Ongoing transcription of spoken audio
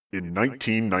In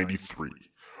 1993,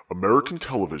 American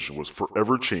television was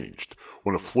forever changed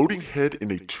when a floating head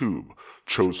in a tube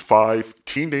chose 5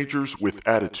 teenagers with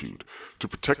attitude to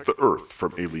protect the Earth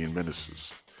from alien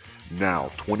menaces.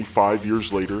 Now, 25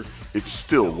 years later, it's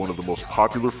still one of the most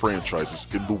popular franchises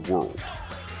in the world.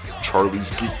 Charlie's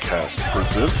Geekcast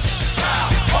presents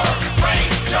Power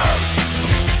Rangers,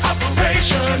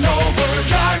 Operation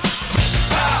Overdrive.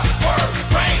 Power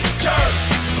Rangers,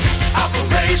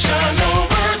 Operation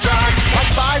Overdrive.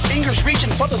 Watch 5 fingers reaching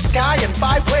for the sky in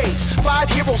 5 ways. 5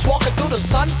 heroes walking through the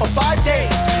sun for 5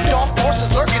 days. Dark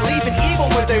forces lurking, leaving evil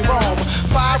where they roam.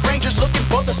 5 rangers looking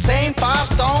for the same 5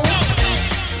 stones.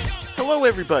 Hello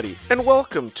everybody, and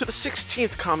welcome to the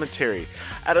 16th commentary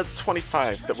out of the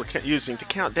 25 that we're using to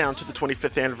count down to the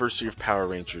 25th anniversary of Power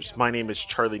Rangers. My name is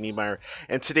Charlie Niemeyer,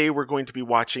 and today we're going to be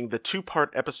watching the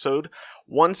 2-part episode,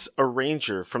 Once a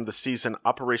Ranger, from the season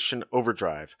Operation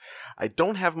Overdrive. I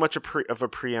don't have much of a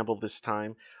preamble this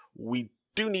time. We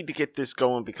do need to get this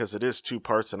going because it is 2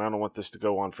 parts, and I don't want this to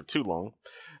go on for too long.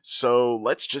 So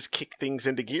let's just kick things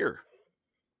into gear.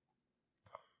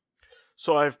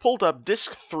 So I've pulled up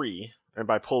Disc 3, and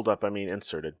by pulled up I mean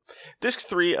inserted, Disc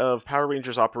 3 of Power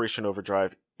Rangers Operation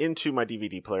Overdrive into my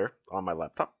DVD player on my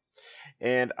laptop.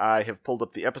 And I have pulled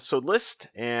up the episode list,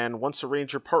 and Once a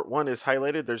Ranger Part 1 is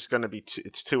highlighted. There's going to be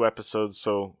it's 2 episodes,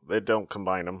 so they don't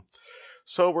combine them.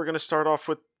 So we're going to start off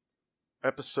with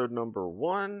episode number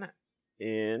 1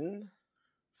 in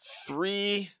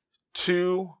 3,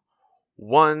 2,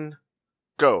 1,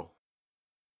 go.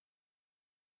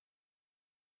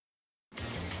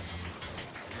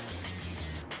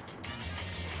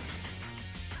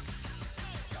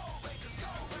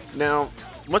 Now,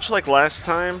 much like last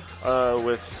time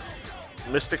with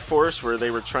Mystic Force, where they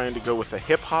were trying to go with a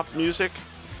hip-hop music,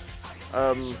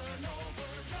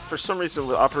 for some reason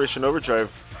with Operation Overdrive,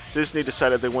 Disney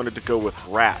decided they wanted to go with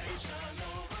rap.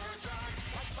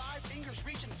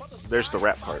 There's the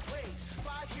rap part.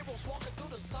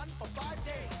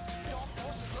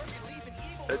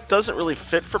 It doesn't really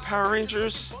fit for Power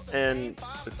Rangers, and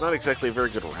it's not exactly a very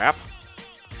good rap.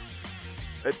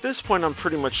 At this point, I'm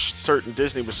pretty much certain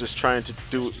Disney was just trying to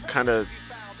do kind of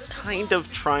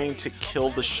trying to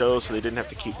kill the show so they didn't have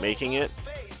to keep making it.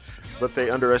 But they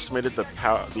underestimated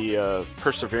the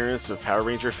perseverance of Power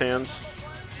Ranger fans.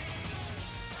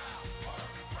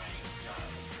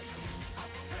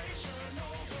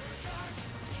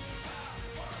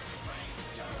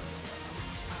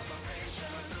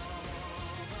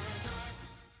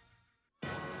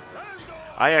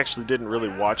 I actually didn't really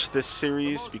watch this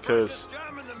series because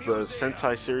the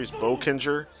Sentai series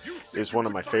Boukenger is one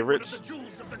of my favorites,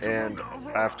 and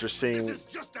after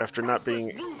not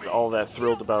being all that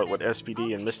thrilled about what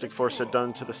SPD and Mystic Force had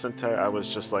done to the Sentai, I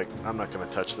was just like, I'm not going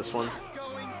to touch this one.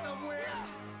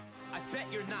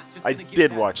 I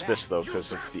did watch this though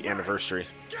because of the anniversary.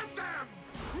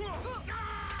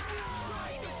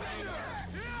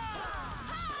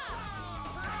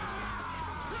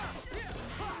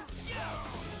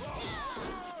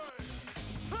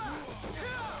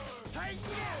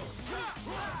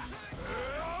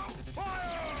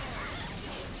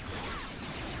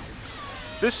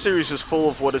 This series is full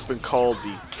of what has been called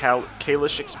the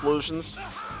Kalish explosions.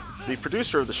 The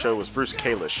producer of the show was Bruce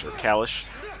Kalish, or Kalish,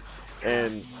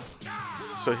 and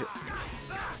so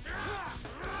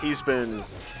he's been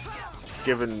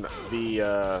given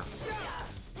the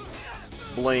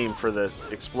blame for the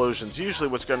explosions. Usually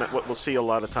what we'll see a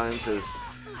lot of times is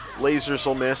lasers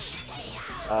will miss,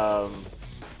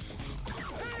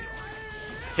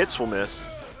 hits will miss,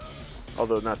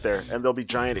 although not there, and there'll be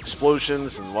giant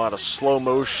explosions and a lot of slow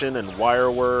motion and wire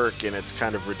work, and it's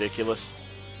kind of ridiculous.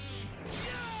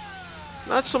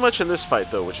 Not so much in this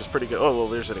fight though, which is pretty good. Oh, well,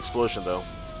 there's an explosion though.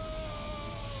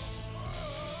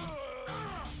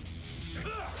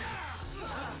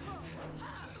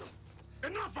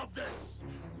 Enough of this!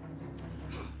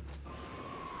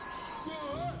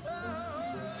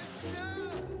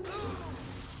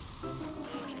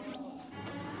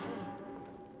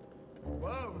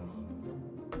 Whoa!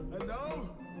 Hello?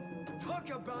 Talk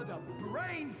about a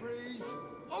brain freeze!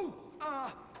 Oh,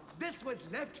 this was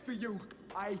left for you.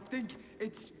 I think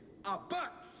it's a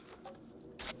box.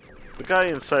 The guy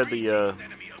inside the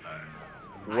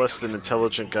less than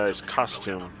intelligent guy's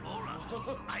costume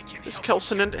is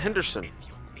Kelson Henderson.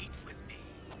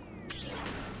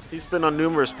 He's been on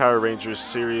numerous Power Rangers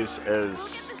series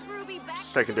as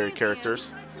secondary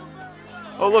characters.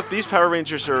 Oh look, these Power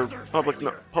Rangers are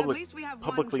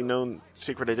publicly known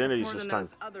secret identities this time.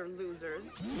 Other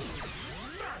losers.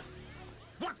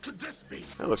 What could this be?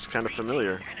 That looks kind of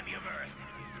familiar. Enemy of Earth.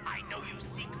 I know you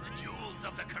seek the jewels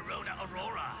of the Corona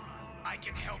Aurora. I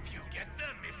can help you get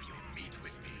them if you meet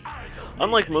with me.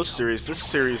 Unlike most series, this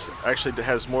series actually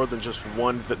has more than just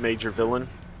one major villain.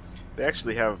 They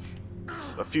actually have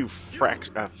a few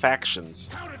factions.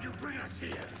 How did you bring us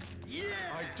here?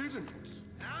 I didn't.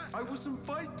 I was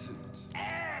invited.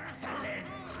 Excellent.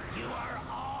 You are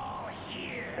all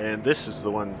here. And this is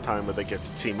the one time where they get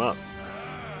to team up.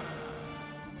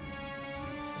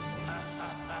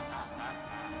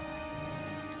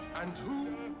 And who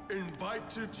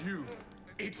invited you?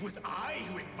 It was I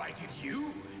who invited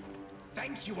you.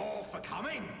 Thank you all for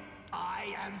coming.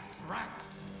 I am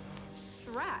Thrax.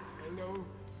 Thrax? Hello?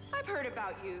 I've heard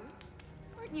about you.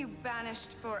 Weren't you banished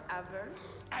forever?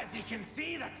 As you can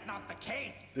see, that's not the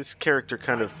case. This character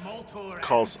kind of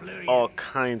causes all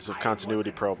kinds of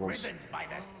continuity problems. Imprisoned by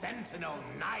the Sentinel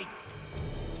Knight.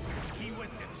 He was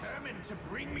determined to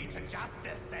bring me to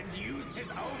justice and used his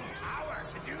own power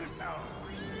to do so.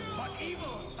 But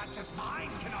evil such as mine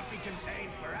cannot be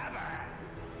contained forever.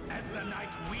 As the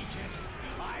night weakened,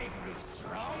 I grew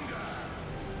stronger.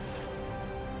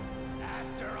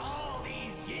 After all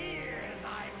these years,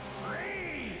 I'm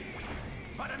free.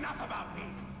 But enough about me.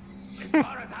 As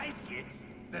far as I see it,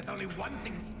 there's only one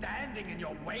thing standing in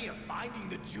your way of finding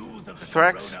the jewels of the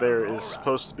Thrax Corona there Aurora. is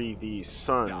supposed to be the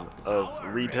son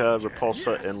of Rita,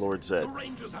 Repulsa, and Lord Zed. The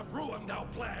Rangers have ruined our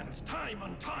plans time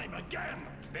and time again.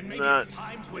 Then maybe Nah, it's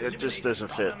time to it just eliminate doesn't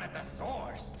the fit. problem at the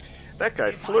source. That guy,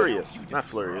 If I help you Furious, not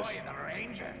destroy Furious. the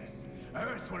Rangers,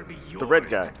 Earth will be The red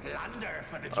yours guy. to plunder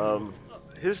for the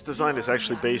jewels. His design is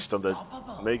actually based on the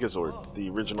Megazord, the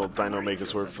original Dino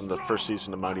Megazord from the first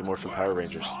season of Mighty Morphin Power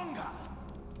Rangers. Stronger.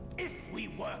 If we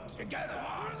work together.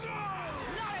 Not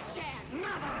a chance!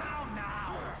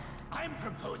 Now. I'm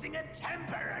proposing a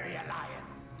temporary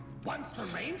alliance. Once the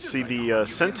Rangers See, are the gone, you can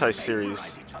Sentai vaporize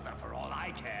series each other for all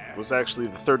I care. was actually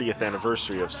the 30th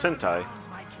anniversary of Sentai,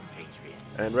 My compatriots.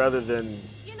 and rather than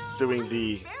doing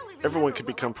the everyone could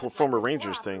become former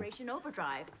Rangers thing,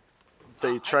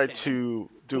 they tried to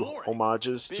do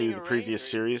homages to the previous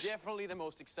series. Definitely the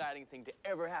most exciting thing to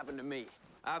ever happen to me.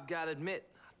 I've got to admit,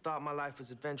 I thought my life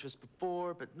was adventurous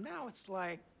before, but now it's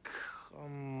like,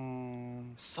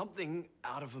 Something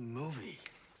out of a movie.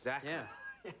 exactly.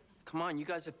 Yeah. Come on, you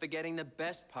guys are forgetting the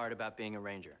best part about being a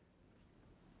ranger.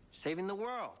 Saving the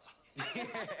world.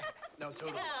 No,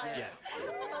 totally. Yeah.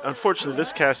 Unfortunately,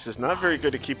 this cast is not very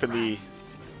good at keeping the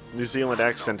New Zealand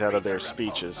accent out of their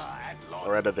speeches,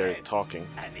 or out of their talking.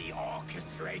 And the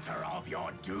orchestrator of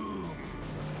your doom.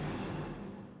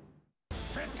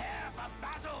 Prepare for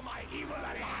battle, my evil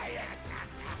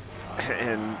alliance.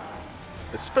 And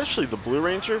especially the Blue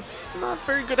Ranger, not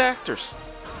very good actors.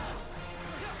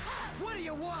 What do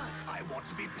you want? I want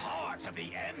to be part of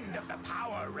the end of the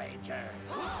Power Ranger.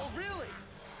 Oh, really?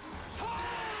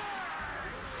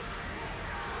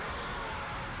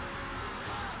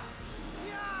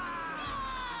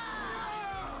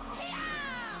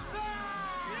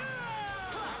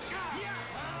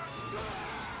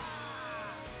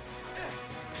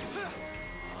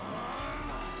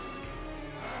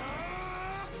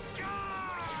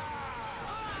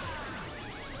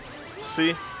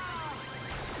 See?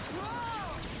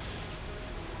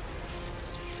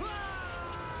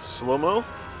 Slow-mo,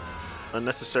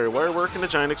 unnecessary wire work, and a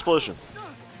giant explosion.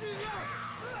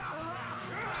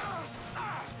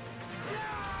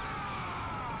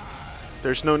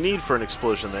 There's no need for an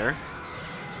explosion there.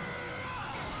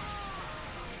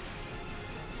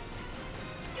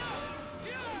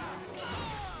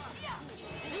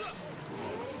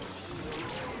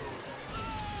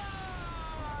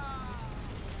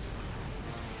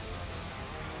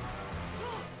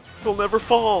 He'll never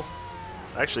fall.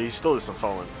 Actually, he still isn't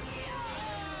falling.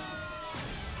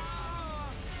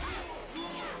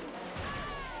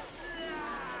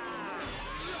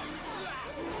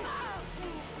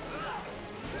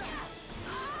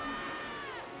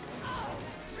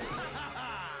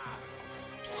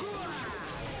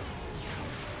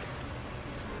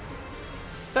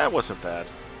 That wasn't bad.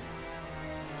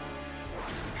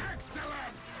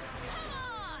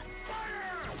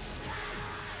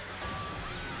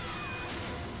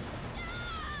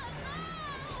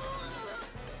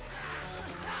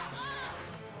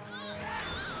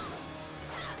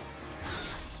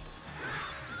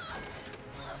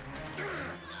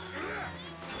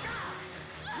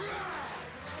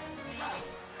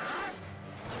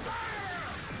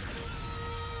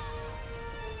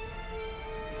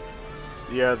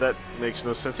 Yeah, that makes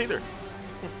no sense either.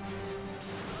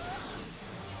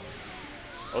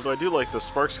 Although I do like the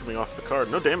sparks coming off the card.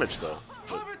 No damage, though.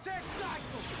 But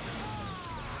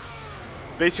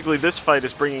basically, this fight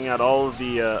is bringing out all of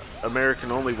the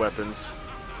American-only weapons,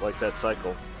 like that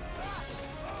cycle.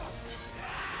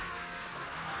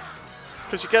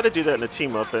 Because you got to do that in a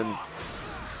team up, and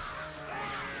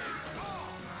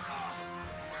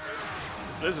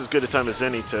this is as good a time as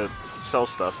any to sell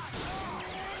stuff.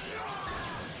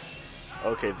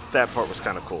 Okay, that part was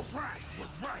kind of cool. Brax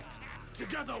was right.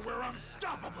 Together we're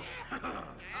unstoppable.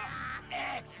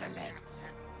 Excellent.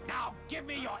 Now give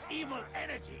me your evil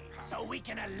energy so we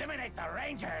can eliminate the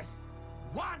Rangers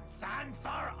once and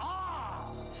for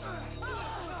all.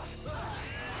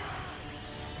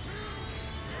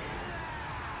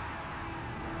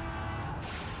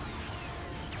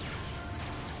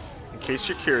 In case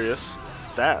you're curious,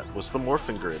 that was the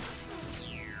morphing grid.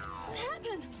 What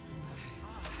happened?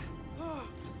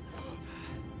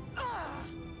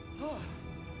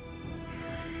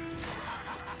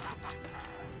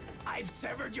 I've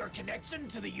severed your connection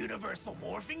to the universal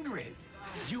morphing grid.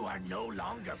 You are no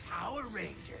longer Power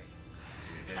Rangers.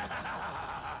 Get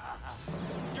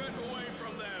away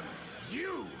from them.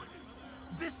 You!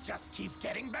 This just keeps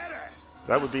getting better.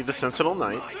 That would be the Sentinel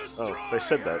Knight. Oh, they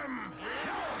said that.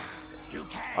 You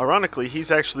can't. Ironically,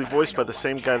 he's actually voiced by the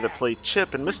same guy that played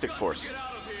Chip in Mystic Force. Get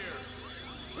out of here.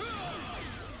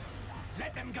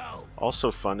 Let them go. Also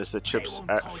fun is that Chip's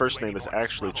first name is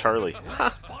actually Charlie. Ha!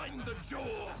 Find the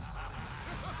jewels.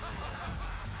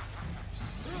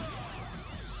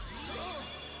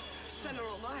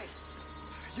 General Knight,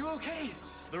 are you okay?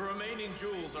 The remaining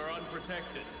jewels are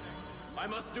unprotected. I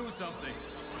must do something.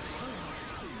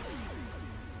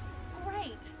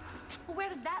 Great. Where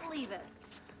does that leave us?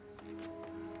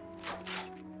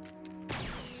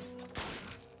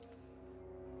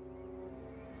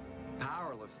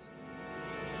 Powerless.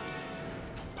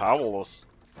 Powerless.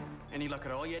 Any luck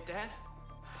at all yet, Dad?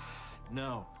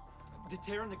 No. The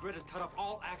tear in the grid has cut off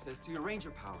all access to your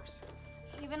ranger powers.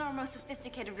 Even our most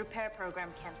sophisticated repair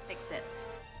program can't fix it.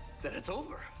 Then it's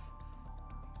over.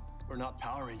 We're not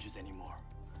Power Rangers anymore.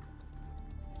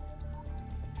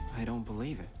 I don't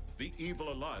believe it. The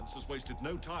Evil Alliance has wasted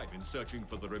no time in searching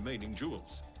for the remaining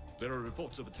jewels. There are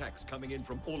reports of attacks coming in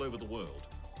from all over the world.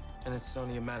 And it's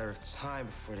only a matter of time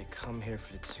before they come here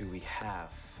for the two we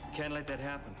have. Can't let that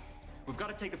happen. We've got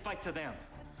to take the fight to them.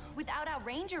 Without our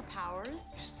ranger powers,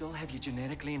 You still have your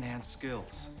genetically enhanced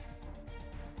skills.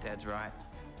 Dad's right.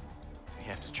 We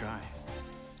have to try.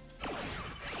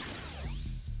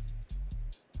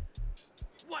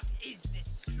 What is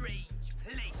this strange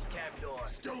place, Captor?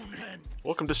 Stonehenge. Welcome to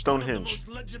One of the Stonehenge. most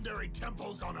legendary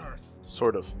temples on Earth.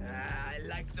 Sort of. I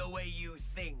like the way you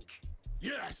think.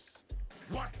 Yes.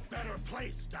 What better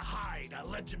place to hide a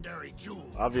legendary jewel?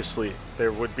 Obviously,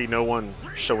 there would be no one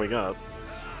showing up.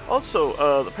 Also,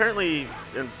 apparently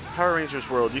in Power Rangers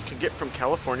World, you can get from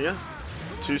California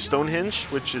to Stonehenge,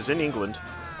 which is in England,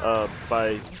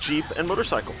 by Jeep and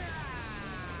motorcycle.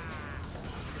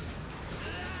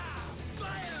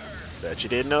 Bet you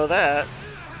didn't know that.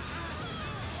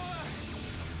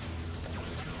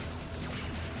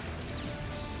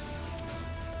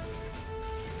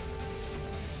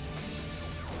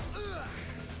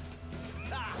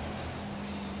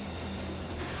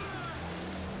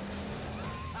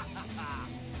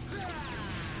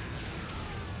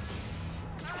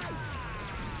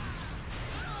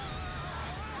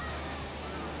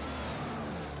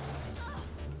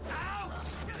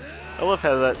 I love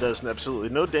how that does absolutely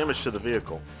no damage to the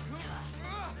vehicle.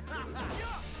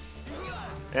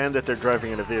 And that they're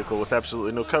driving in a vehicle with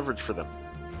absolutely no coverage for them.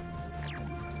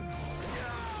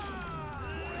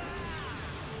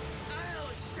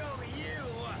 I'll show you.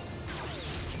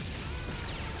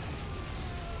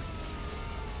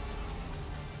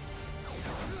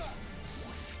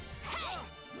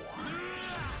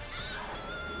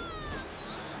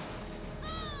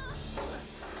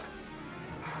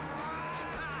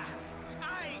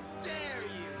 I dare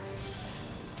you.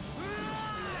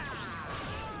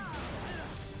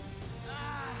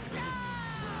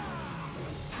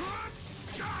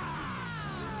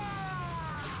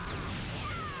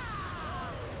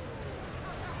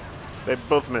 They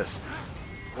both missed.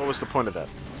 What was the point of that?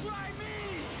 Try me.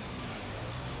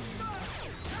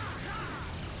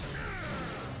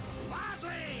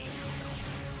 Lassie.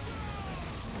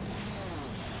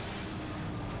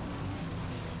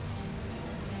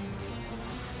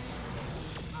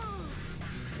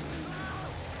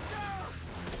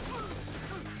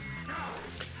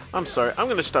 I'm sorry. I'm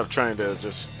gonna stop trying to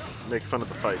just make fun of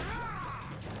the fights.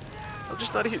 I'm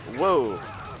just not here. Whoa.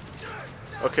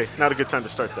 Okay, not a good time to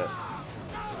start that.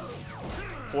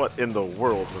 What in the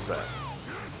world was that?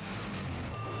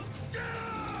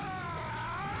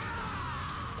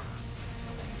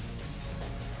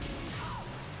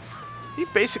 He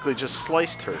basically just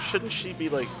sliced her. Shouldn't she be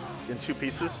like in two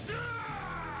pieces?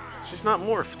 She's not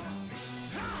morphed.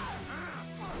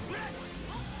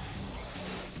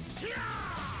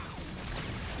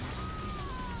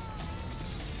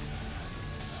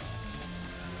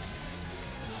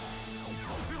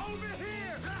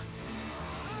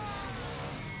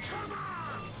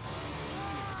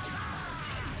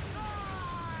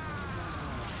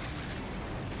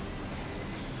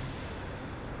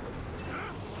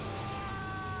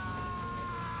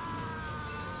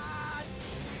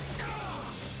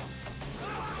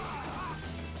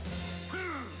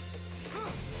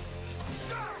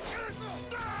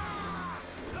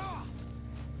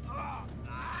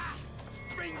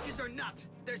 not,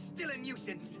 they're still a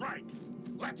nuisance. Right.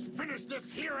 Let's finish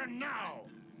this here and now.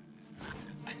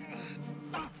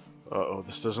 Uh-oh,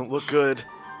 this doesn't look good.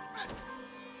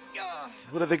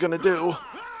 What are they gonna do?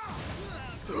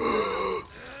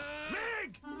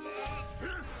 Meg!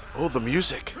 Oh, the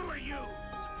music. Who are you?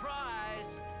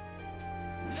 Surprise!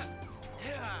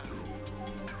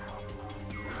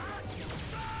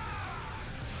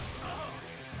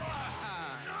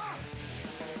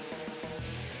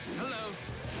 Hello.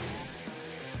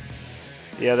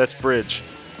 Yeah, that's Bridge.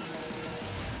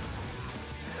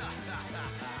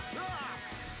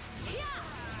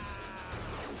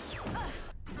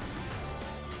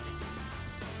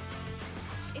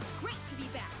 It's great to be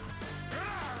back.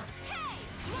 Hey,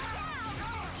 look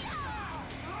out!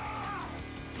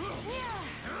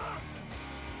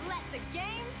 Let the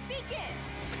games begin.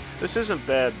 This isn't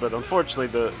bad, but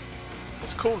unfortunately,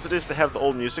 as cool as it is to have the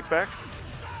old music back.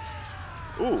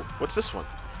 Ooh, what's this one?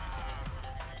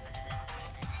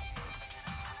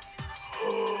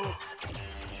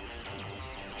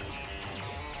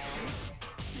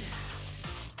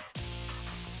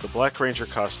 The Black Ranger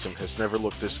costume has never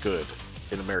looked this good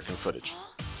in American footage.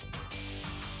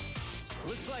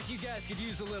 Looks like you guys could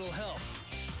use a little help.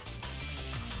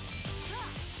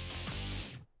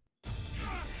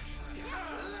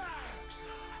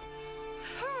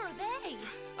 Who are they?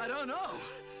 I don't know,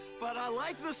 but I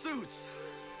like the suits.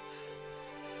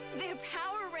 They're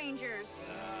Power Rangers.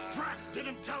 Drax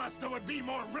didn't tell us there would be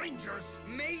more Rangers.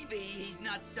 Maybe he's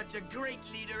not such a great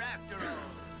leader after all.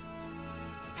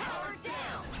 Power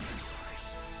down.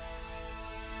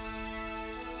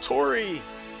 Tori!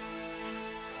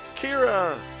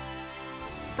 Kira!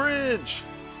 Bridge!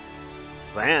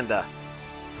 Xanda!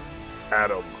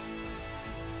 Adam.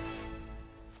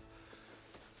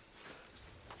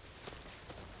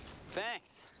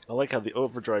 Thanks. I like how the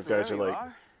Overdrive guys There are you like,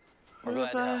 are. who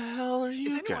Glad to the help. hell are Is you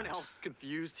anyone guys? else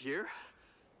confused here?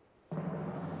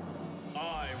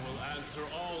 I will answer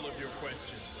all of your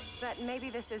questions. But maybe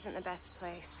this isn't the best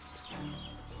place.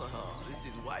 Oh, this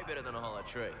is way better than a hollow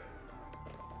tree.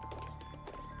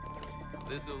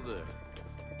 This'll do.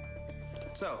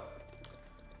 So,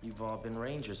 you've all been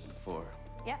Rangers before.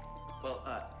 Yep. Well,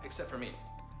 except for me.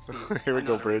 See, Here we I'm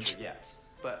go, not a Bridge. Ranger yet,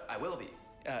 but I will be.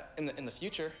 In the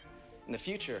future,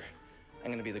 I'm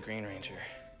gonna be the Green Ranger.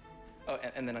 Oh,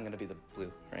 and then I'm gonna be the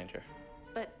Blue Ranger.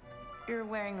 But you're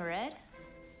wearing red?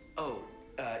 Oh,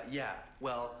 yeah.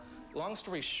 Well, long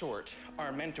story short,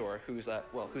 our mentor, who's a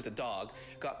dog,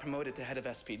 got promoted to head of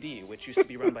SPD, which used to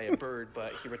be run by a bird,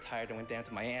 but he retired and went down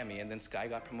to Miami, and then Sky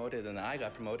got promoted, and I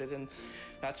got promoted, and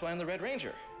that's why I'm the Red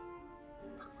Ranger.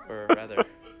 Or rather,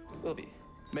 will be.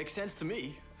 Makes sense to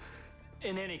me.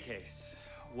 In any case,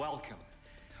 welcome.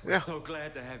 We're so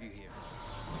glad to have you here.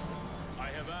 I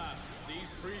have asked these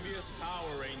previous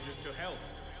Power Rangers to help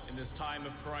in this time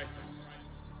of crisis.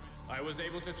 I was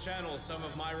able to channel some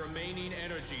of my remaining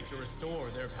energy to restore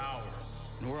their powers.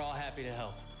 And we're all happy to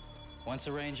help. Once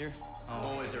a ranger,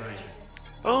 always a ranger.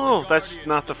 Oh, that's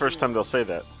not the first time they'll say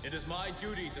that. It is my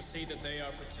duty to see that they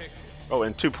are protected. Oh,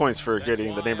 and 2 points for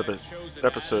getting the name of the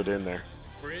episode in there.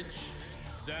 Bridge,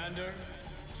 Xander,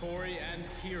 Tori, and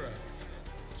Kira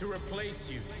to replace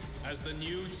you as the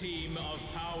new team of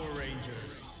Power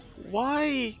Rangers.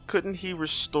 Why couldn't he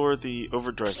restore the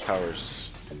Overdrive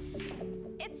powers?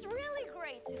 It's really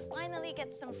great to finally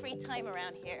get some free time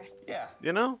around here. Yeah.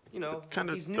 You know? It kind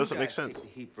of these new doesn't make guys sense.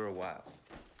 Take the heat for a while.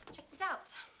 Check this out.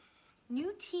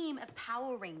 New team of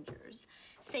Power Rangers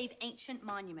save ancient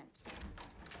monument.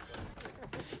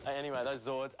 Anyway, those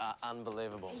Zords are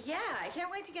unbelievable. Yeah, I can't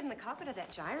wait to get in the cockpit of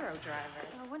that gyro driver.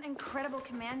 Oh, what an incredible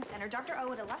command center. Dr. O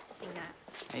would have loved to see that.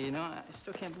 Hey, you know, I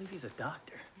still can't believe he's a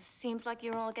doctor. Seems like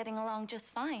you're all getting along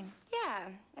just fine. Yeah,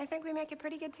 I think we make a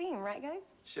pretty good team, right, guys?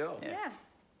 Sure. Yeah.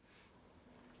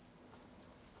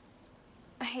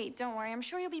 Hey, don't worry. I'm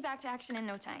sure you'll be back to action in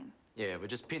no time. Yeah, we're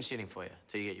just pinch hitting for you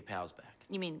till you get your powers back.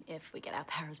 You mean if we get our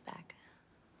powers back?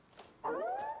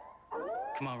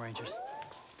 come on, Rangers.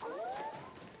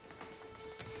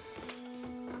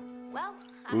 Well,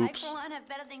 I, for one, have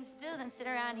better things to do than sit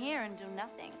around here and do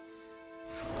nothing.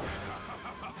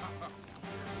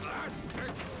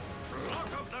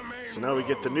 So now we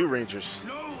get the new Rangers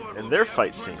and their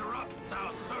fight scene.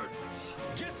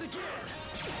 Guess again.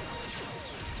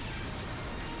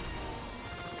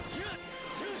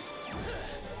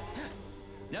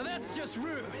 Now that's just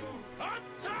rude.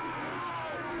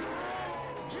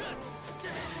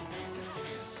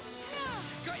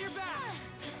 Got your back!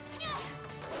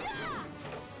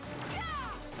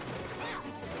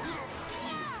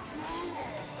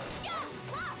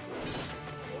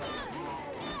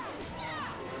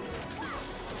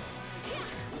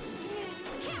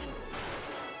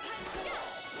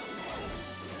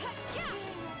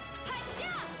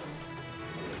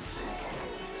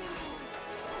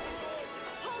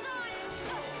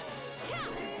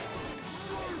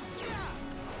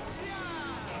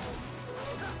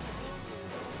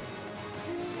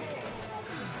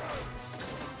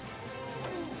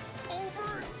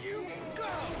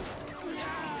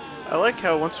 I like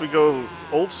how once we go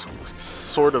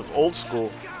sort of old school,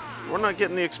 we're not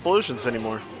getting the explosions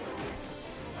anymore.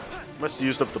 Must have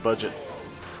used up the budget.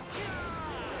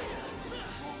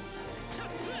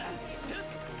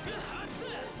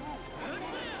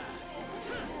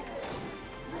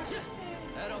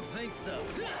 I don't think so.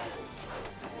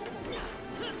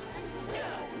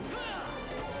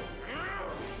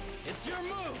 It's your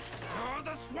move. Oh,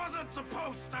 this wasn't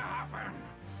supposed to happen.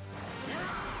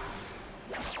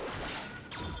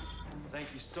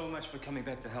 Thank you so much for coming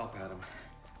back to help, Adam.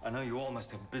 I know you all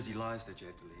must have busy lives that you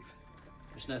had to leave.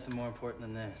 There's nothing more important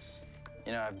than this.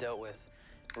 You know, I've dealt with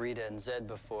Rita and Zed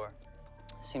before.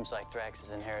 Seems like Thrax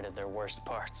has inherited their worst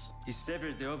parts. He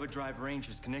severed the Overdrive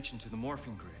Ranger's connection to the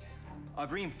morphing grid.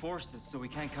 I've reinforced it so we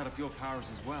can't cut up your powers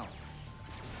as well.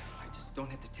 I just don't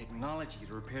have the technology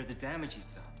to repair the damage he's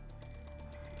done.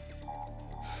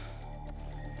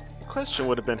 The question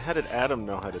would have been, how did Adam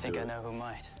know how to do it? I think I know who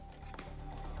might.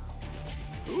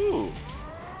 Ooh.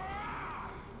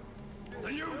 The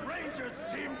new Rangers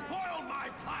team foiled my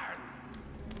plan!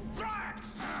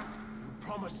 Thrax! You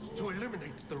promised to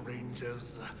eliminate the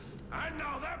Rangers, and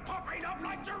now they're popping up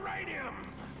like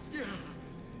geraniums!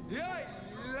 Yeah,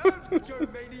 I love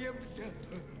geraniums.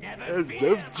 Never fear,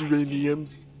 love my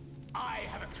geraniums. I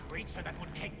have a creature that will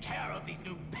take care of these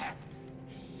new pests.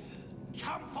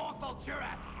 Come forth,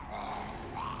 Vulturus!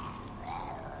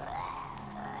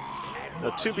 Now,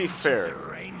 to be fair,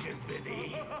 The Rangers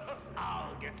busy.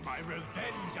 I'll get my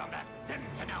revenge on the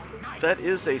Sentinel Knights. that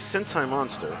is a Sentai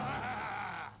monster.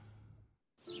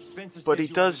 Spencer But said he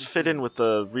you does wanted to fit in with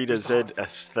the Rita Zed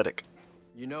aesthetic.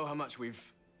 You know how much we've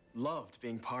loved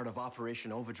being part of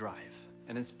Operation Overdrive.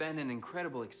 And it's been an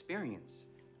incredible experience.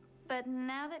 But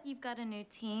now that you've got a new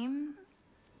team,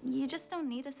 you just don't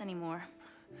need us anymore.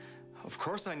 Of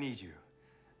course I need you.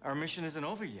 Our mission isn't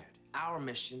over yet. Our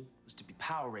mission was to be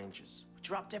Power Rangers. We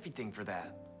dropped everything for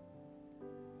that.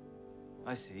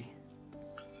 I see.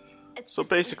 It's So just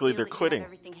that we basically, feel they're that you have quitting.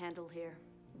 everything handled here.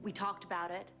 We talked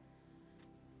about it.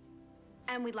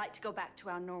 And we'd like to go back to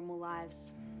our normal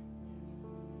lives.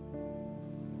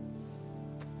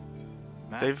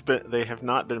 Matt, They have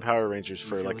not been Power Rangers You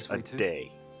for feel like this a way too?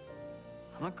 day,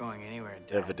 I'm not going anywhere,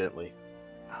 Dad. evidently.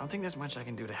 I don't think there's much I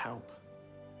can do to help.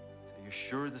 so you're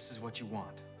sure this is what you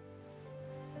want?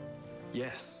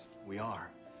 Yes, we are.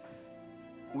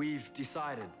 We've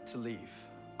decided to leave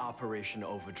Operation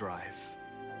Overdrive.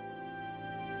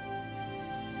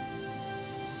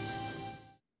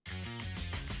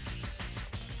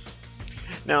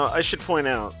 Now, I should point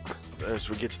out, as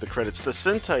we get to the credits, the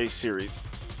Sentai series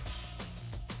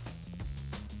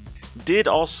did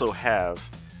also have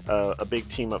a big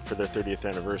team up for their 30th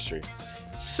anniversary.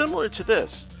 Similar to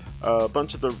this, a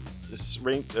bunch of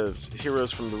the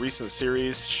heroes from the recent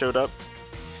series showed up.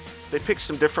 They picked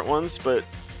some different ones, but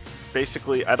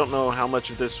basically, I don't know how much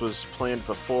of this was planned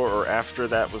before or after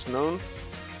that was known,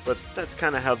 but that's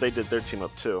kind of how they did their team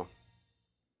up too.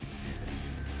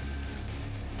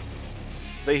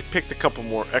 They picked a couple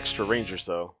more extra Rangers,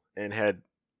 though, and had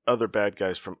other bad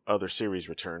guys from other series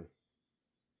return.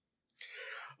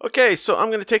 Okay, so I'm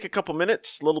going to take a couple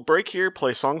minutes, little break here,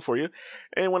 play a song for you,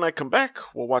 and when I come back,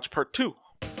 we'll watch part 2.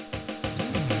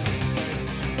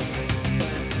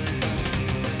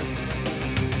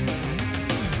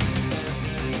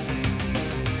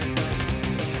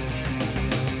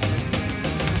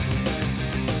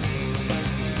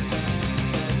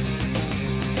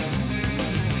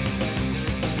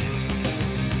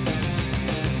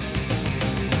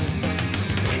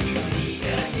 When you need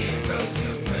a hero to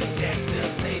protect the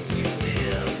place you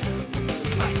live,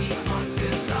 fighting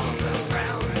monsters all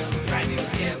around, trying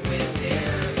to get within.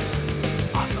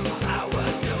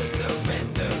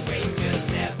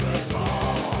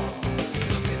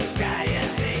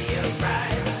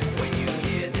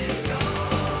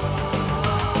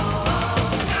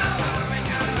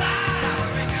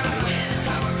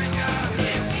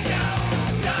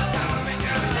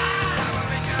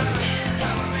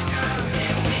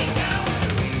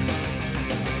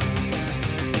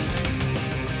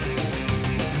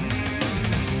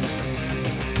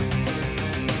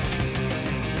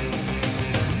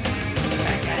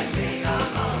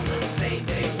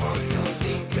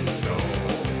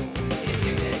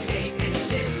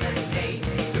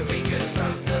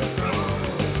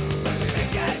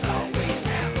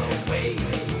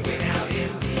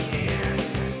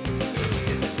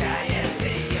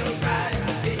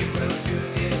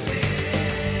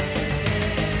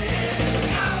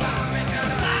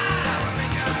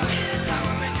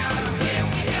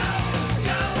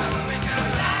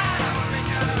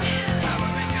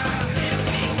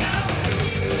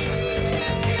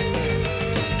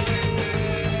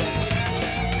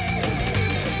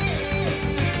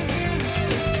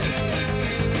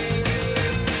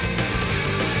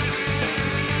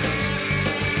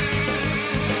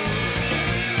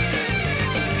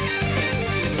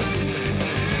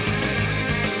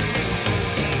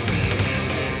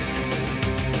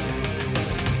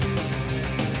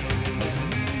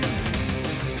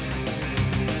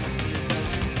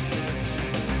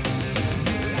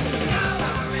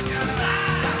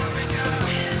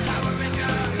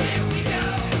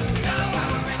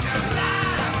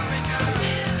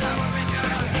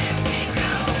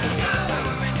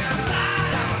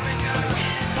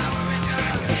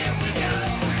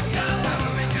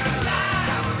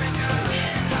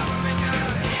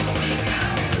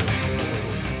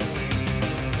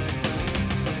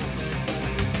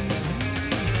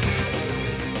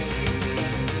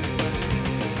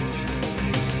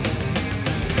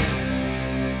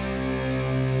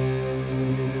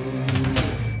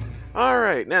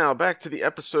 right, now back to the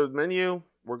episode menu.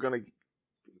 We're going to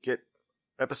get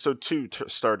episode 2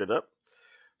 started up.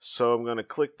 So I'm going to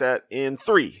click that in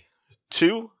 3,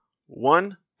 2,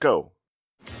 1, go.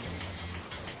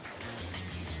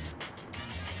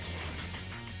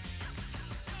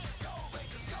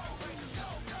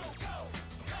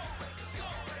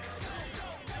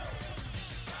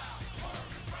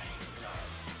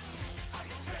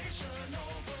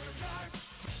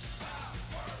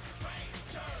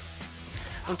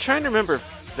 I'm trying to remember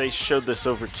if they showed this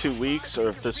over 2 weeks or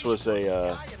if this was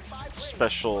a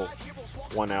special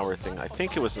 1 hour thing. I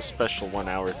think it was a special 1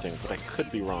 hour thing, but I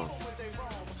could be wrong.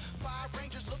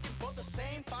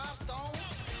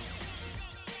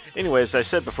 Anyway, as I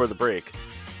said before the break,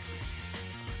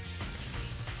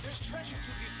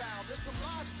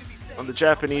 on the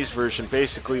Japanese version,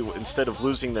 basically, instead of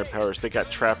losing their powers, they got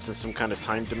trapped in some kind of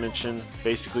time dimension,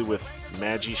 basically with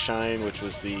Magi Shine, which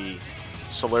was the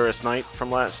Solaris Knight from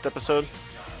last episode.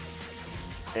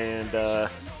 And,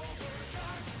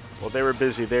 while they were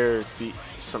busy there,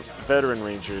 some veteran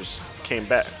rangers came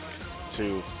back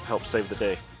to help save the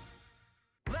day.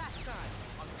 Last time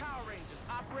on Power Rangers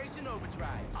Operation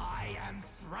Overdrive. I am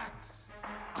Thrax.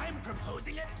 I'm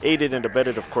proposing it. Aided and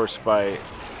abetted, of course, by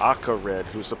Aka Red,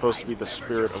 who's supposed to be the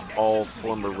spirit of all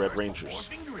former Red Rangers.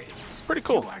 It's pretty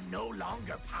cool. You are no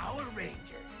longer Power Rangers.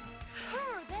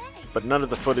 But none of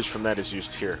the footage from that is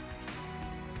used here.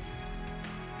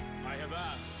 I have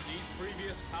asked these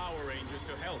previous Power Rangers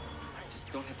to help. I just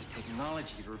don't have the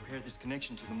technology to repair this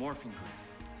connection to the morphing grid.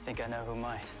 I think I know who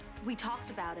might. We talked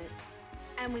about it,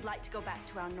 and we'd like to go back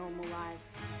to our normal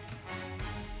lives.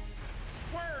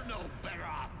 We're no better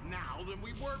off now than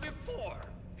we were before.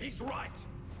 He's right.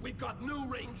 We've got new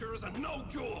Rangers and no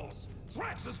jewels.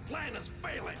 Thrax's plan is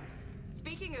failing.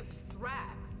 Speaking of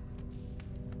Thrax,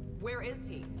 where is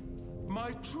he?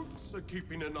 My troops are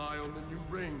keeping an eye on the new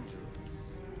Rangers.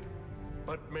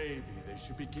 But maybe they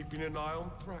should be keeping an eye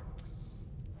on Thrax.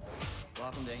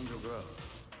 Welcome to Angel Grove.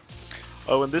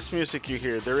 Oh, and this music you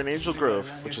hear, they're in Angel Grove,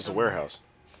 which is a warehouse.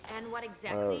 And what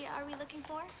exactly are we looking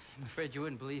for? I'm afraid you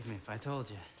wouldn't believe me if I told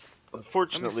you.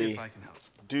 Unfortunately,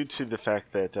 due to the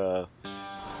fact that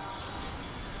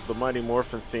the Mighty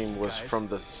Morphin theme was from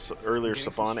the earlier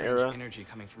Saban era, Energy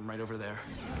coming from right over there.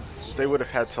 they would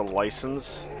have had to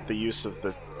license the use of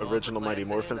the original Mighty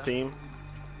Morphin theme.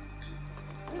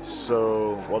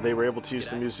 So while they were able to use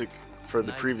the music for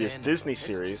the previous Disney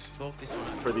series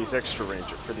for these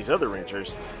other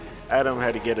Rangers, Adam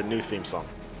had to get a new theme song.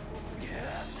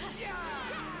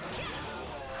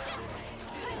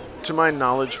 To my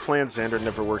knowledge, Plan Xander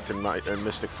never worked in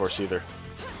Mystic Force either.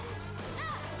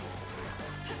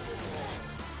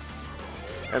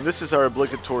 And this is our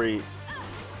obligatory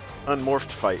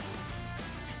unmorphed fight.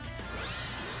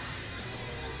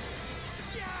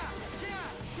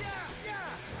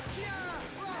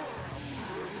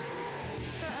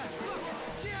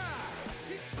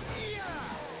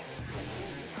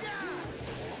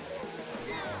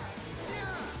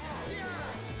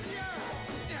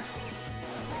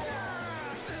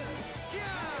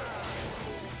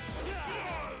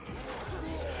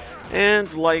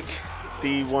 And like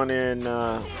the one in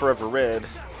Forever Red,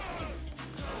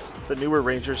 the newer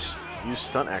Rangers use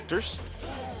stunt actors.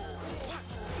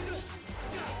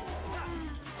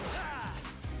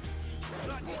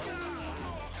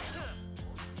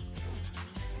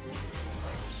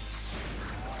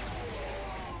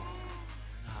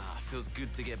 Feels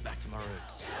good to get back to my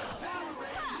roots.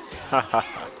 Haha.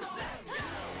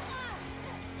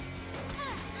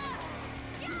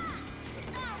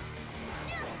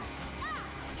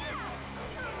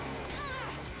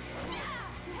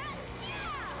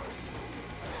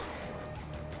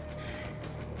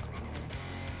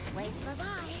 Wait for bye.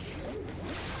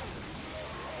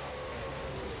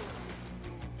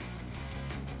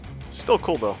 Still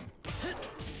cool though.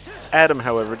 Adam,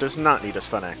 however, does not need a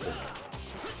stunt actor.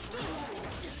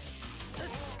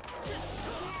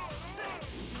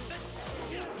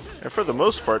 And for the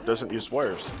most part, doesn't use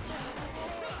wires.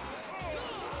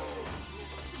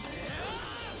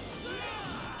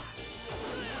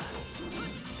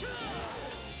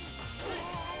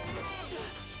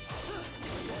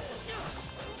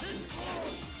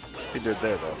 He did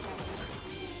there, though.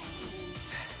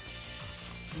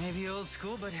 Maybe old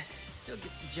school, but it still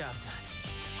gets the job done.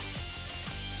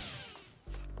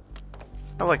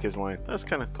 I like his line. That's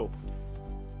kind of cool.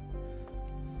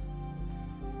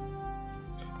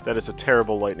 That is a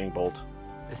terrible lightning bolt.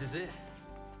 This is it.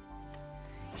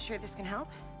 You sure this can help?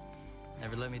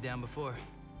 Never let me down before.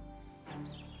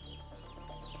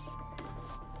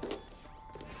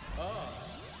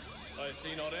 I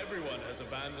see not everyone has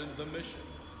abandoned the mission.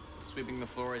 Sweeping the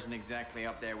floor isn't exactly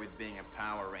up there with being a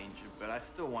Power Ranger, but I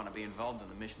still want to be involved in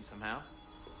the mission somehow.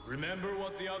 Remember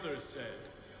what the others said.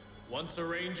 Once a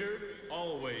ranger,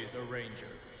 always a ranger.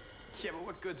 Yeah, but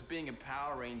what good's being a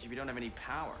Power Ranger if you don't have any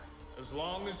power? As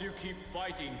long as you keep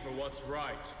fighting for what's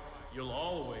right, you'll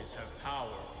always have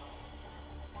power.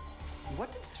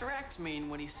 What did Thrax mean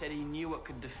when he said he knew what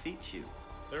could defeat you?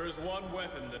 There is one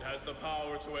weapon that has the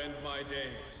power to end my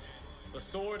days. The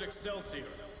sword Excelsior.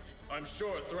 I'm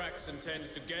sure Thrax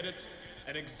intends to get it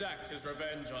and exact his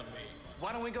revenge on me.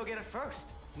 Why don't we go get it first?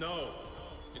 No,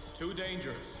 it's too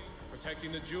dangerous.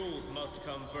 Protecting the jewels must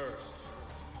come first.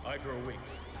 I grow weak.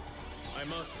 I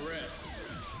must rest.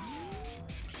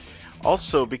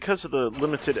 Also, because of the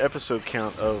limited episode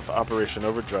count of Operation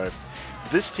Overdrive,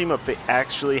 this team up, they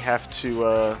actually have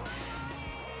to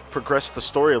progress the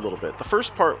story a little bit. The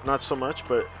first part, not so much,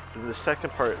 but in the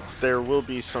second part, there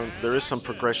is some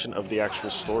progression of the actual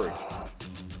story.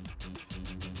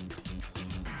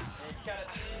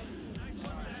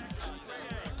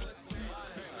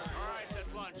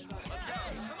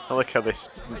 I like how they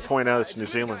point out it's New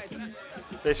Zealand.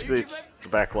 Basically, it's the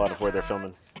back lot of where they're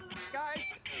filming.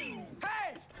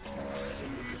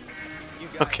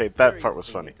 Okay, that part was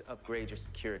funny. To upgrade your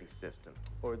security system,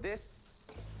 or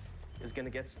this is gonna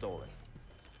get stolen.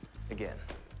 Again,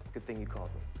 good thing you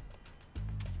called me.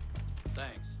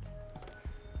 Thanks.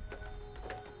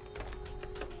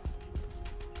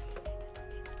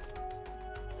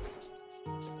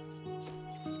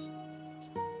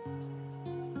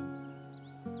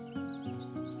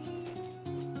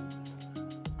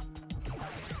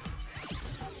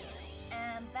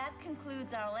 And that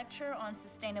concludes our lecture on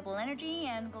sustainable energy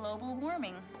and global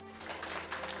warming.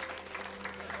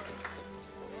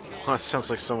 Oh, that sounds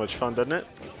like so much fun, doesn't it?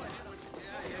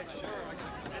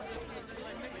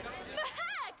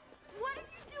 What are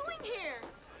you doing here?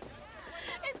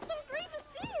 It's so great to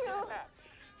see you.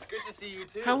 It's good to see you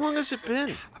too. How long has it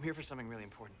been? I'm here for something really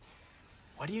important.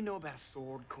 What do you know about a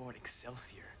sword called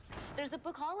Excelsior? There's a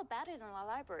book all about it in our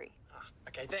library.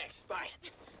 Okay, thanks. Bye.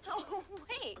 Oh,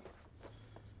 wait.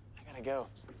 I gotta go.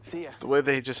 See ya. The way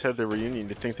they just had their reunion,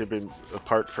 you'd think they've been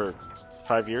apart for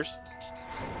 5 years?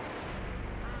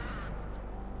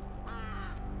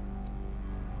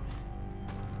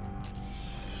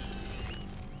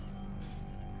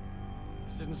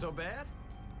 This isn't so bad.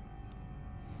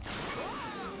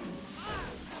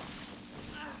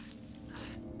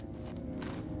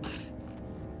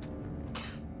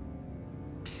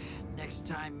 Next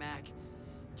time, Mac,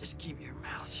 just keep your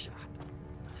mouth shut.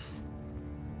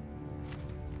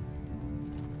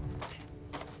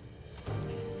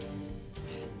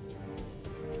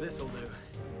 This'll do.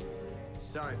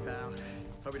 Sorry, pal.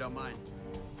 Hope you don't mind.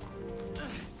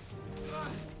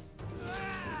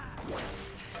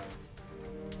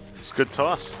 It's a good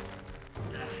toss.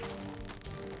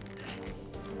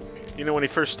 You know, when he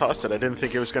first tossed it, I didn't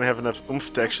think it was going to have enough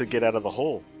oomph to actually get out of the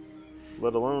hole,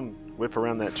 let alone whip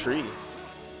around that tree.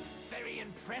 Very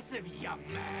impressive, young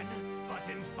man. But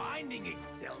in finding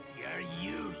Excelsior,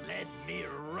 you led me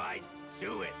right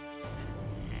to it.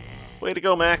 Way to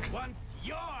go, Mac. Once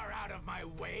you're out of my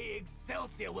way,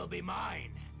 Excelsior will be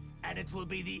mine. And it will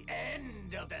be the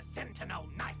end of the Sentinel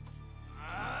Knight.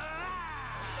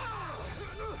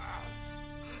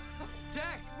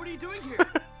 Dax, what are you doing here?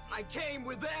 I came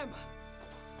with them.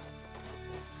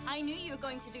 I knew you were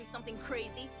going to do something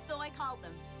crazy, so I called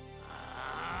them.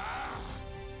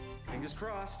 Fingers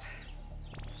crossed.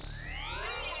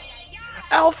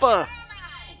 Alpha!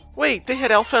 Wait, they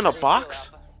had Alpha in a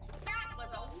box? That was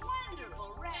a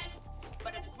wonderful rest,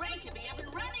 but it's great to be up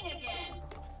and running again.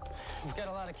 You've got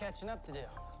a lot of catching up to do.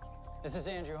 This is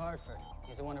Andrew Hartford.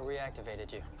 He's the one who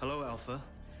reactivated you. Hello, Alpha.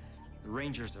 The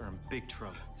Rangers are in big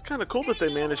trouble. It's kind of cool that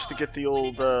they managed to get the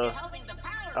old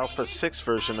Alpha 6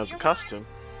 version of the costume.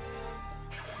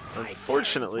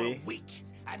 Unfortunately,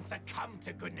 and succumb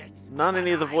to goodness. not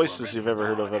any of the voices you've ever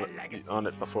heard of it, on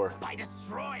it before. By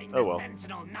destroying Oh the well.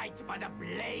 Sentinel Knight by the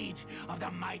blade of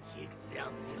the mighty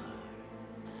Excelsior.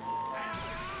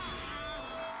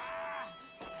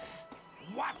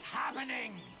 What's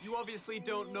happening? You obviously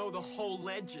don't know the whole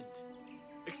legend.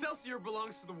 Excelsior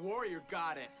belongs to the warrior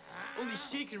goddess. Only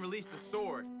she can release the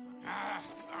sword.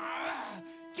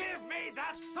 Give me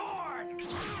that sword!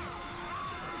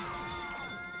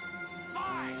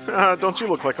 Don't you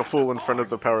look like a fool in front of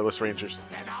the Powerless Rangers.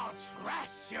 Then I'll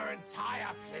trash your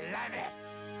entire planet.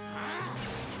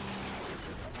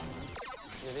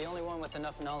 You're the only one with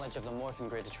enough knowledge of the morphing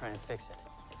grid to try and fix it.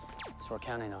 So we're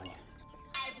counting on you.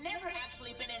 I've never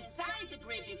actually been inside the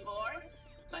grid before,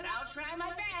 but I'll try my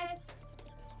best.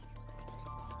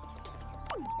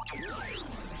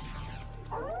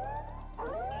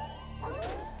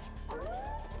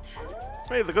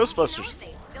 Hey, the Ghostbusters.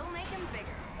 They still make him bigger.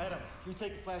 Adam, you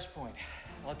take the flashpoint.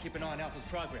 I'll keep an eye on Alpha's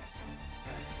progress.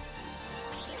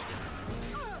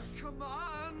 Come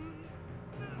on!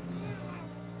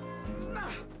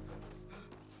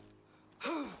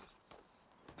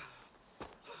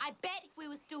 I bet if we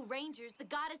were still Rangers, the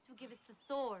goddess would give us the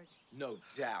sword. No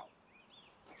doubt.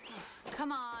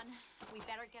 Come on, we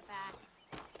better get back.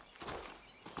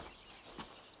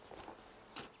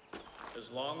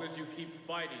 As long as you keep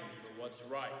fighting for what's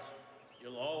right,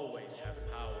 you'll always have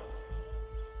power.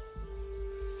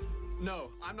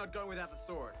 No, I'm not going without the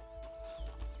sword.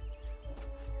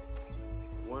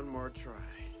 One more try.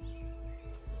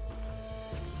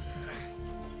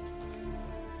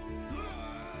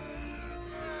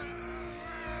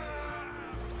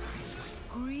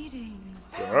 Greetings,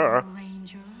 Yeah. Power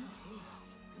Rangers.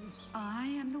 I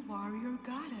am the warrior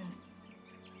goddess.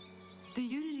 The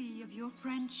unity of your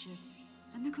friendship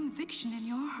and the conviction in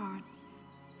your hearts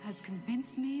has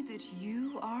convinced me that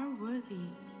you are worthy.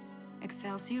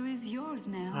 Excelsior is yours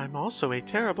now. I'm also a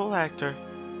terrible actor.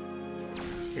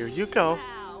 Here you go.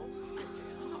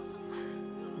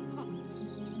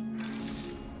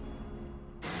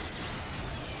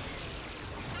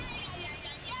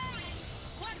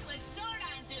 What would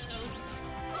Zordon do?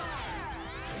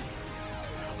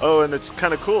 Oh, and it's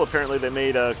kind of cool. Apparently they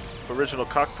made original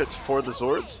cockpits for the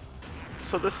Zords.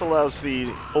 So this allows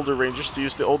the older Rangers to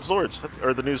use the old Zords,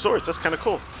 or the new Zords. That's kind of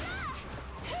cool.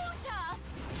 Too tough.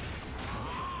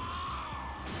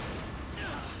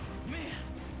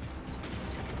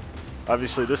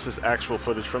 Obviously, this is actual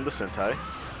footage from the Sentai.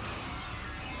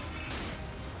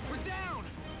 We're down!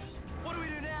 What do we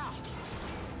do now?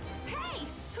 Hey,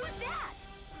 who's that?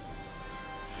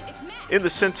 It's Matt. In the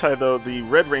Sentai, though, the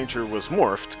Red Ranger was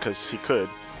morphed because he could,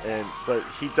 but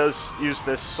he does use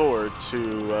this sword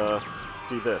to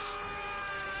do this.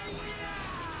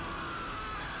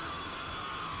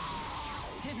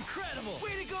 Incredible!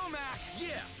 Way to go, Mac!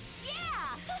 Yeah!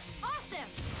 Yeah! Awesome!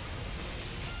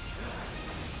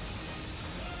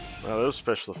 Well, those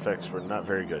special effects were not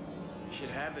very good. You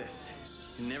should have this.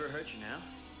 It never hurt you now.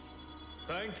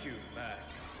 Thank you, Mac.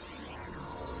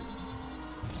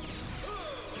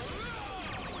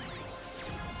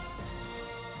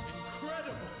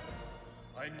 Incredible!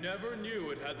 I never knew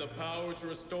it had the power to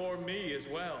restore me as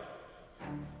well.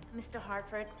 Mr.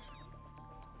 Hartford,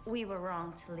 we were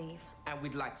wrong to leave. And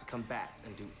we'd like to come back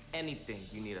and do anything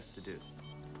you need us to do.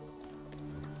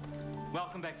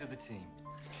 Welcome back to the team.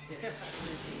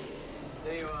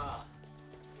 There you are.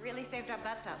 Really saved our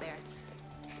butts out there.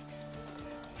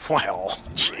 Well,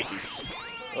 jeez.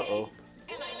 Uh-oh.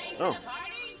 Oh.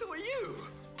 Who are you?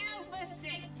 Alpha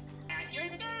 6, at your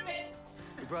service.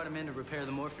 We brought him in to repair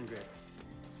the morphing grid.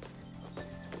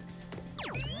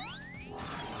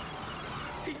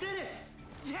 He did it!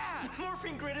 Yeah! The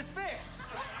morphine grid is fixed!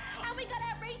 And we got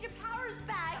our Ranger powers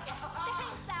back.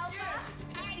 Thanks, Alpha.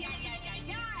 Ay, ay, ay,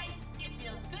 ay, ay. It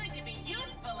feels good to be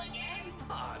useful again.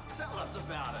 Ah, tell us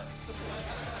about it.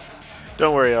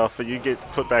 Don't worry, Alpha. You get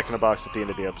put back in a box at the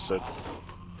end of the episode.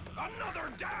 Another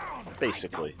down!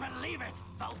 Basically. Believe it!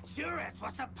 Vulturus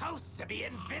was supposed to be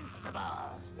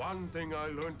invincible! One thing I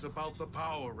learned about the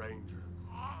Power Rangers.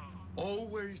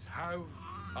 Always have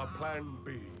a plan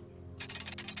B.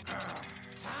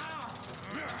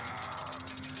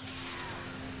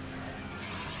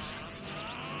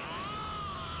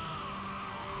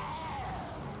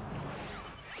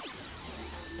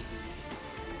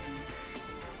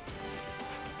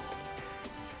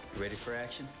 You ready for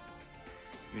action?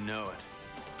 You know it.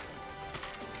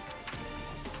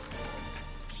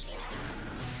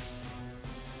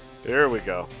 There we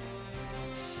go.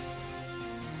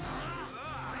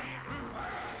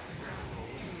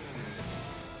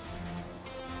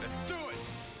 Let's do it!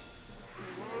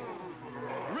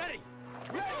 Ready!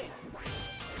 Ready!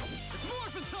 It's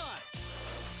morphin' time!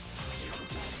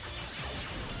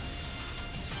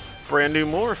 Brand new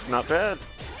morph, not bad.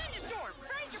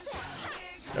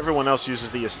 Everyone else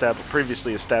uses the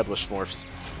previously established morphs.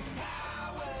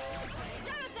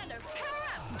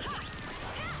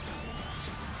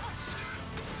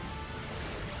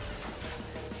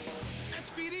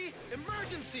 SPD,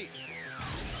 emergency!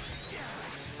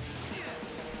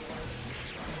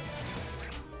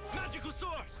 Magical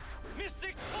source!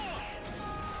 Mystic force!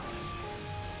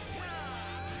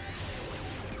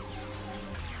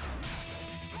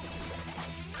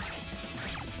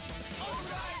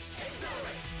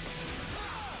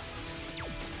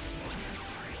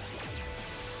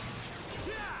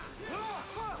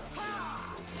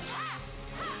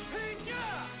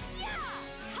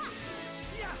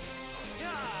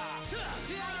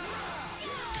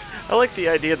 I like the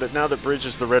idea that now that Bridge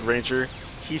is the Red Ranger,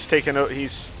 he's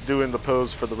doing the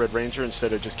pose for the Red Ranger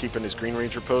instead of just keeping his Green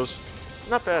Ranger pose.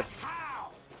 Not bad.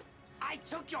 I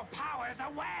took your powers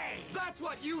away! That's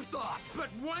what you thought! But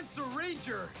once a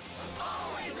ranger,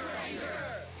 always a ranger!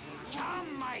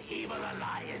 Come, my evil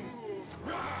alliance!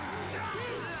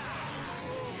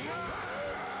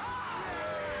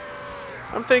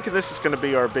 I'm thinking this is going to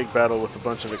be our big battle with a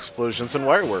bunch of explosions and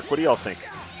wire work. What do y'all think?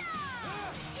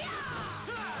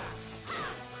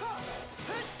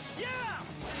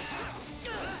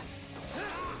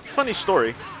 Funny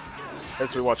story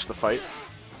as we watch the fight.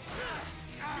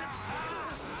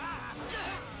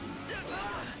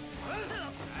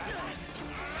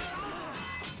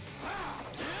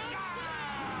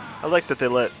 I like that they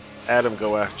let Adam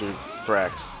go after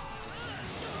Thrax.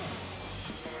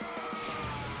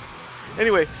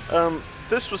 Anyway,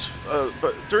 this was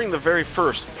but during the very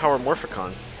first Power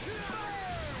Morphicon,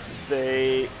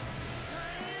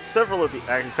 several of the,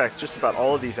 in fact, just about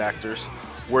all of these actors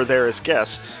were there as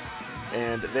guests,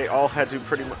 and they all had to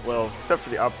pretty much, well, except for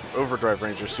the Overdrive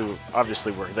Rangers, who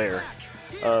obviously were there.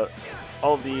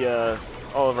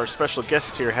 All of our special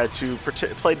guests here had to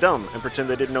play dumb and pretend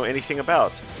they didn't know anything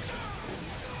about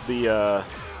the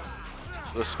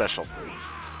special.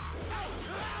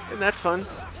 Isn't that fun?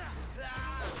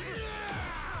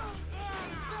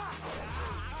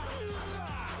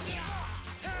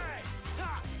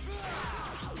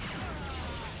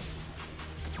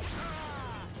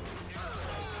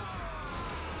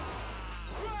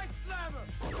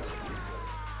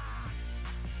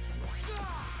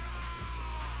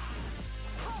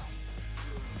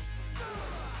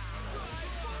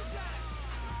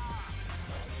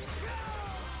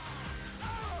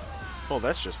 Oh,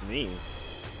 that's just mean.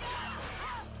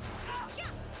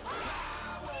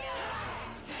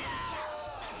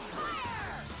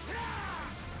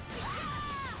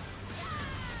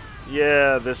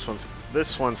 Yeah, this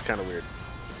one's kind of weird.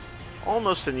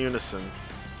 Almost in unison.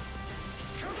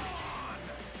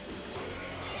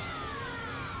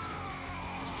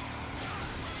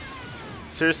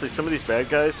 Seriously, some of these bad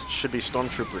guys should be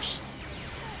stormtroopers.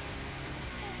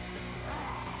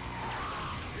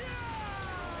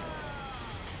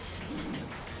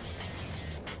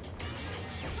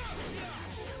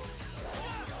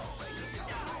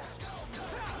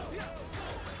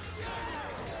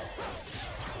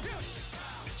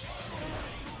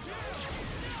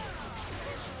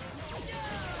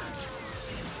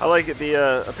 I like it.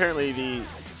 Apparently the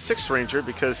 6th Ranger,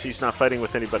 because he's not fighting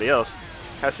with anybody else,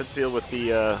 has to deal with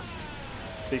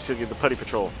basically the Putty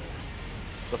Patrol,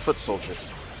 the foot soldiers.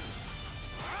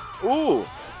 Ooh!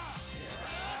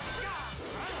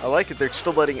 I like it. They're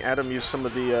still letting Adam use some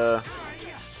of the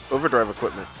overdrive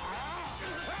equipment.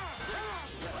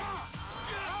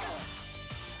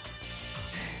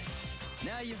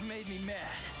 Now you've made me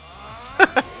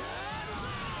mad.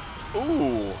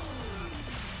 Ooh!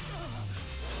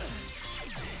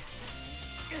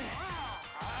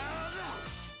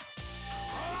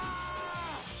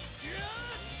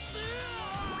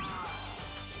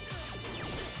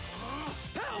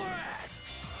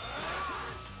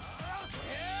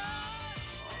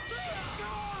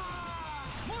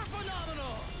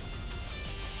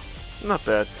 Not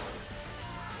bad.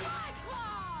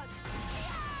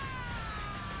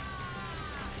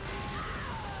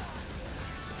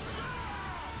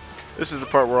 This is the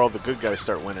part where all the good guys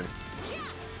start winning.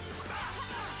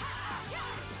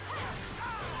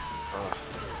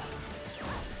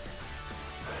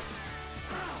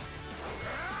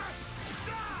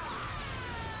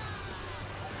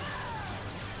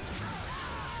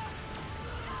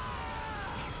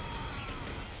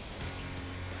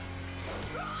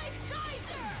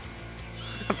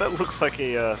 That looks like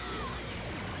a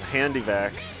handy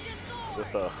vac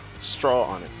with a straw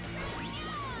on it.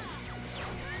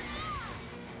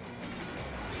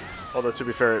 Although, to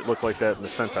be fair, it looked like that in the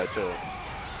Sentai, too.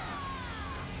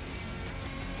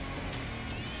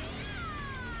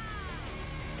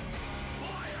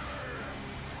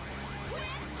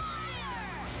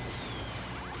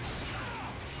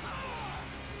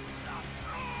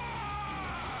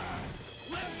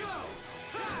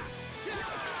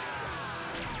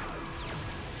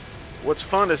 What's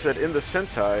fun is that in the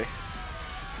Sentai...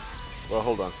 Well,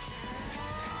 hold on.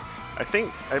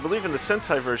 I believe in the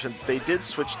Sentai version, they did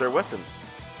switch their weapons.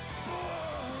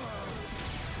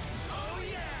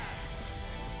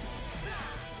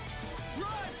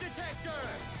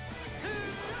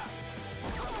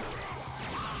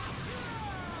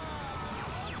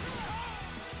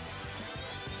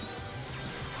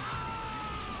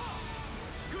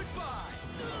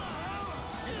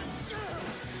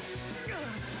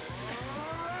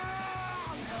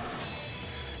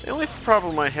 only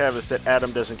problem I have is that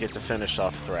Adam doesn't get to finish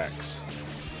off Thrax.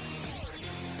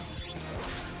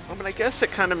 I mean, I guess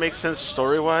it kind of makes sense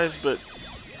story-wise, but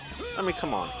I mean,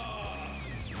 come on.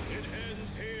 It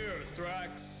ends here,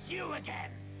 Thrax. You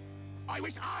again! I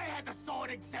wish I had the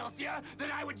sword Excelsior, that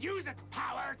I would use its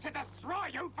power to destroy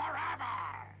you forever!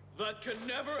 That can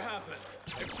never happen.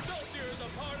 Excelsior is a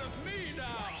part of me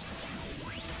now.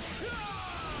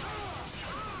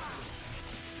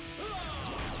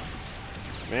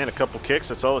 Man, a couple kicks,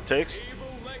 that's all it takes.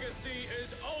 Evil legacy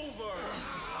is over.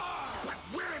 But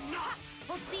we're not!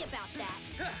 We'll see about that.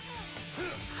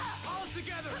 All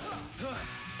together!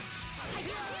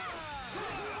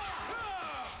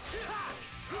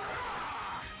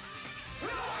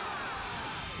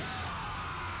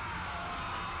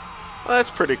 Well,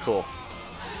 that's pretty cool.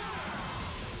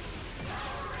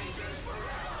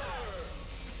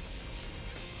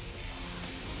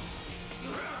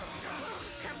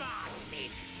 Come on,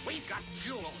 Meek. We've got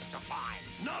jewels to find.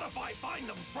 Not if I find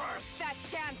them first. That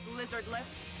chance, lizard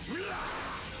lips.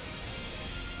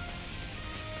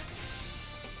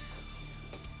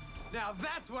 Now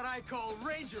that's what I call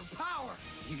Ranger power!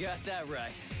 You got that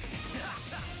right.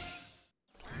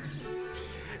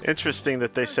 Interesting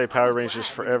that they say Power Rangers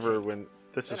forever when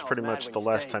this is pretty much the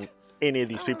last time any of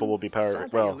these people will be Power.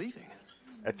 Well,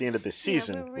 at the end of this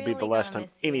season will be the last time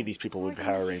any of these people will be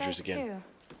Power Rangers again.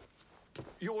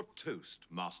 Your toast,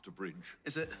 Master Bridge.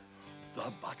 Is it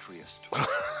the butteriest?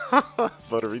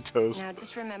 Buttery toast. Now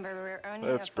just remember, we're only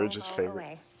That's a phone Bridge's call favorite.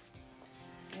 away.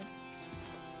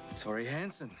 Tori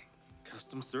Hansen,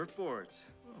 custom surfboards.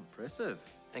 Oh, impressive.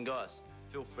 And guys,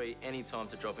 feel free anytime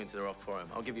to drop into the Rock Forum.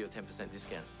 I'll give you a 10%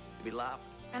 discount. You'll be laughing.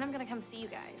 And I'm gonna come see you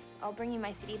guys. I'll bring you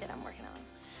my CD that I'm working on.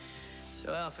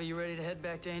 So, Alpha, you ready to head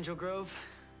back to Angel Grove?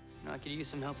 You know, I could use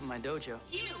some help in my dojo.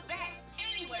 You bet.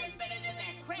 Anywhere's better than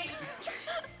that crate.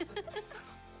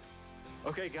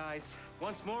 Okay, guys,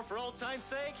 once more for old time's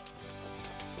sake.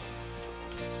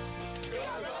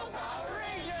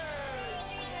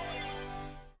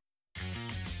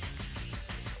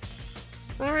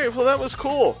 Alright, well that was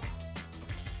cool.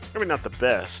 I mean, not the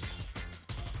best.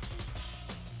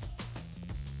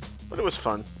 But it was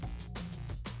fun.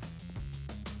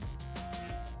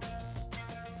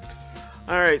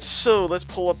 Alright, so let's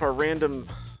pull up our random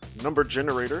number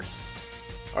generator.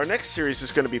 Our next series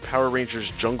is going to be Power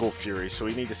Rangers Jungle Fury, so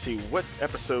we need to see what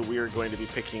episode we are going to be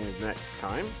picking next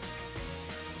time.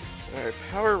 Alright,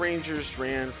 Power Rangers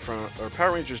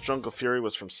Jungle Fury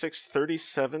was from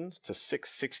 637 to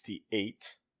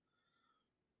 668.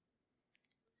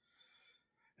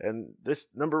 And this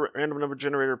random number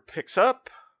generator picks up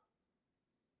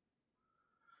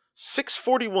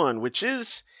 641, which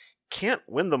is Can't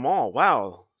Win Them All.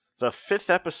 Wow, the 5th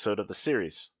episode of the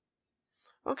series.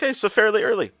 Okay, so fairly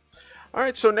early.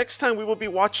 Alright, so next time we will be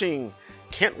watching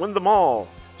Can't Win Them All.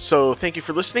 So thank you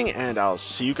for listening, and I'll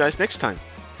see you guys next time.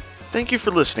 Thank you for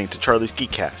listening to Charlie's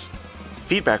Geekcast.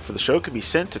 Feedback for the show can be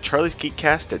sent to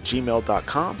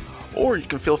charliesgeekcast@gmail.com, or you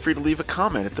can feel free to leave a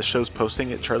comment at the show's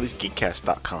posting at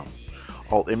charliesgeekcast.com.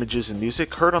 All images and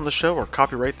music heard on the show are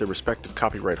copyright their respective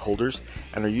copyright holders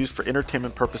and are used for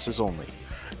entertainment purposes only.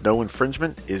 No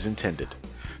infringement is intended.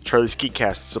 Charlie's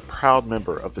Geekcast is a proud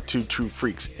member of the Two True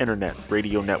Freaks Internet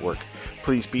Radio Network.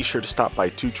 Please be sure to stop by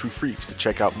Two True Freaks to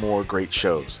check out more great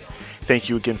shows. Thank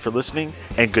you again for listening,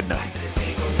 and good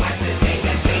night.